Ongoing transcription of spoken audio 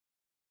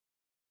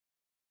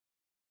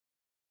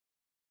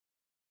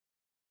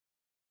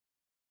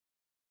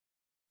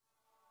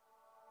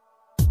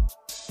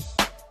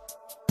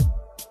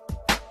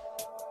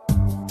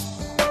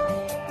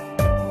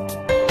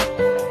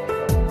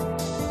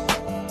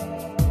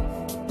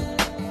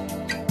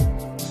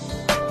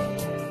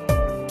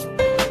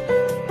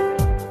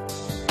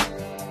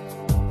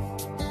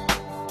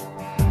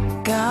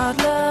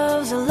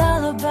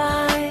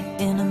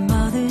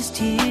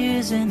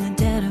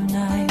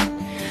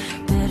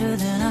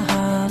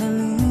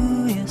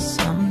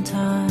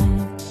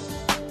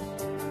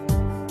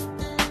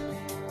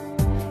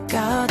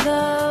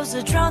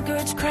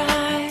shepherds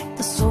cry,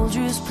 the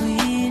soldiers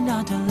plead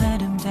not to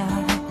let him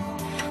die.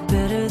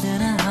 Better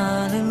than a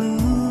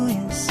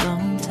hallelujah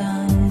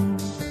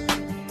sometimes.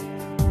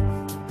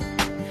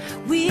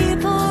 We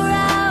pour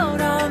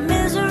out our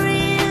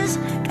miseries,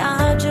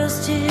 God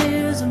just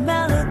hears a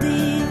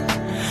melody.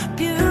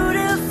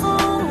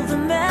 Beautiful, the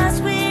mess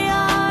we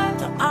are,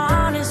 the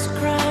honest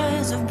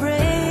cries of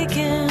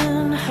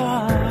breaking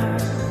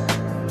heart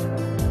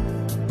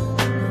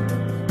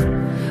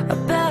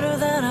are better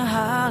than a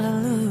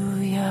hallelujah.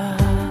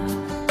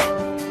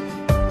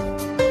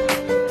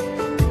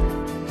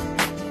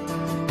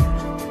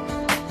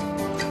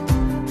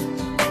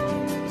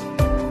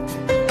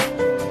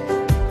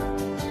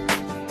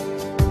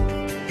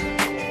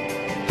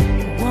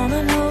 The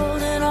woman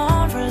holding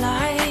on for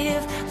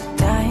life, the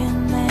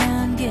dying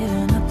man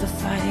giving up the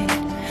fight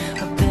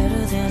are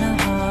better than a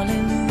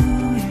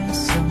hallelujah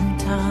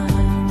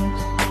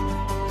sometimes.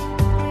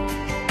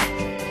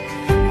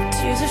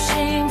 Tears of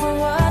shame for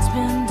what's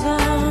been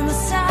done, the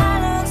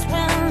silence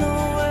when the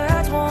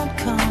words won't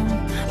come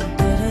are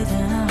better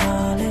than a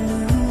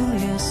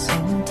hallelujah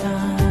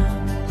sometimes.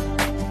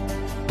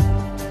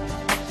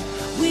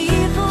 We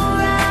pour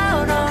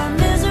out our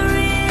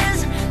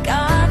miseries,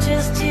 God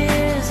just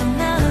hears a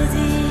melody.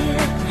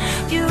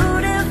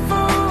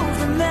 Beautiful,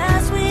 the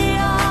mess we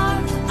are,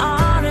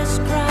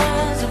 honest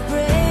cries of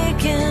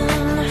breaking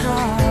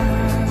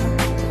heart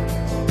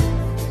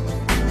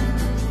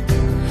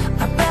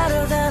are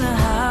better than a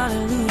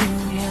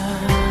hallelujah.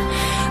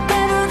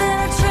 Better than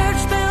a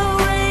church bell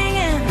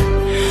ringing,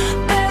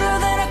 better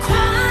than a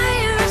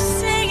choir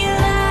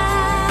singing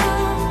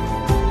out,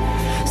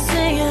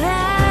 singing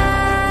out.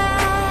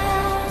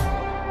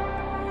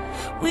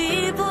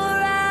 We pour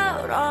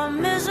out our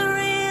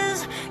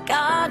miseries,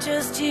 God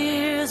just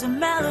hears a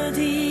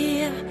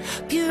melody.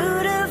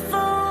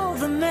 Beautiful,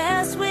 the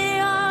mess we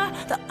are,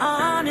 the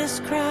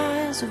honest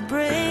cries of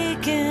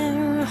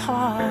breaking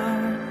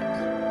heart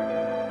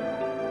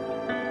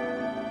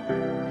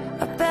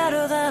are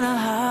better than a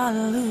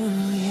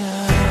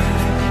hallelujah.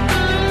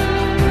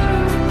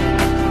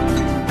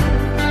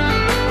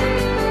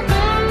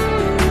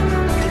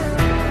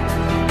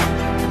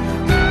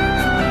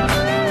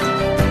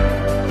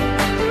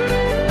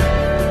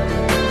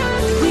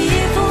 We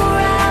pour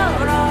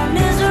out our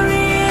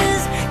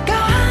miseries,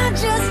 God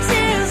just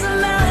hears a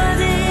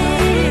melody.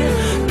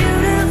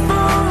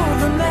 Beautiful,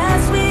 the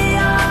mess we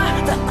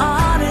are, the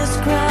honest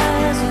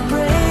cries of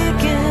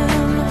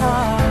breaking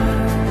heart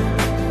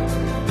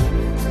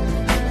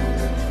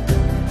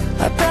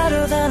are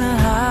better than a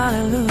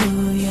hallelujah.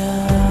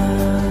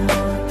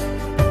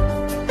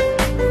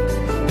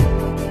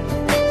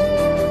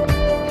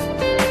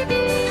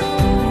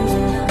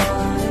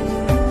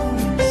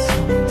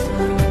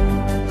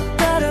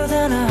 Better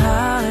than a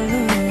hallelujah.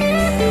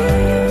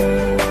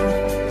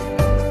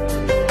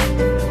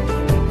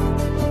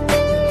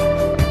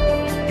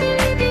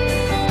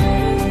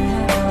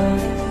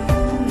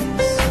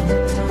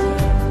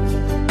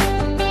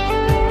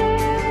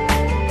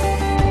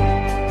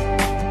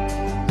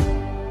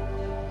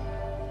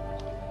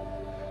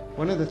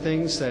 One of the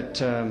things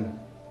that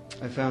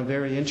I found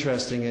very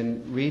interesting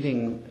in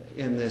reading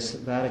in this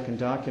Vatican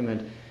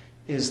document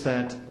is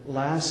that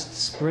last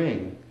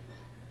spring,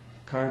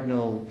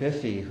 Cardinal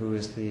Biffi, who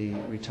is the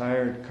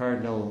retired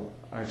Cardinal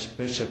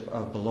Archbishop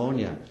of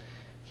Bologna,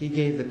 he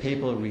gave the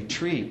papal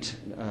retreat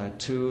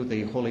to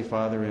the Holy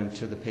Father and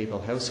to the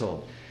papal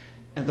household.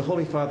 And the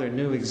Holy Father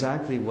knew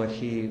exactly what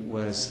he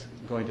was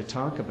going to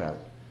talk about.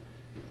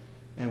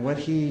 And what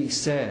he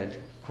said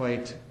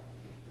quite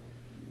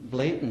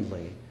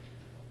blatantly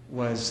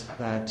was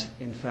that,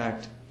 in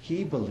fact,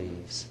 he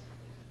believes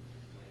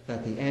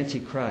that the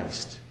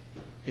Antichrist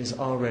is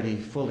already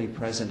fully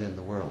present in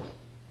the world.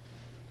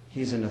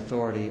 He's an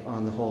authority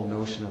on the whole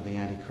notion of the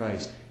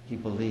Antichrist. He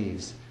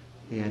believes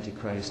the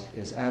Antichrist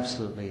is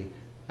absolutely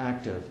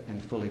active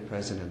and fully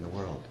present in the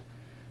world,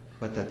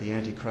 but that the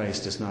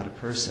Antichrist is not a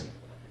person.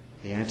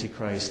 The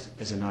Antichrist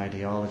is an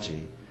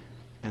ideology,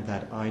 and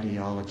that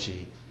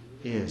ideology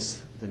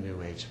is the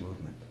New Age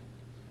movement.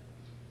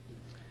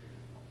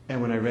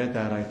 And when I read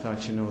that, I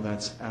thought, you know,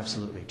 that's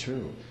absolutely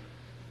true,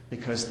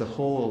 because the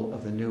whole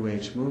of the New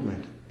Age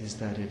movement is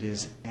that it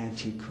is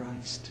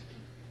anti-Christ.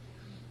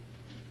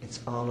 It's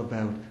all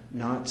about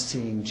not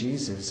seeing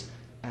Jesus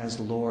as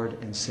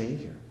Lord and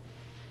Savior.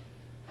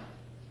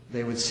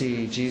 They would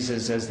see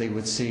Jesus as they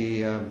would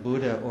see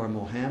Buddha or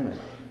Mohammed,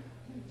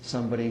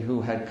 somebody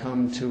who had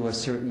come to a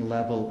certain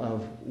level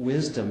of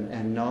wisdom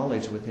and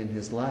knowledge within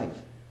his life.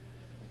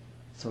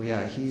 So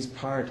yeah, he's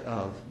part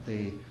of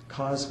the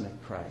cosmic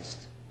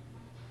Christ,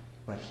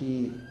 but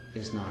he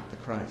is not the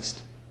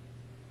Christ.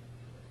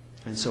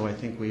 And so I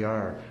think we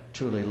are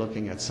truly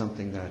looking at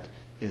something that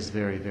is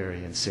very,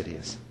 very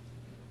insidious.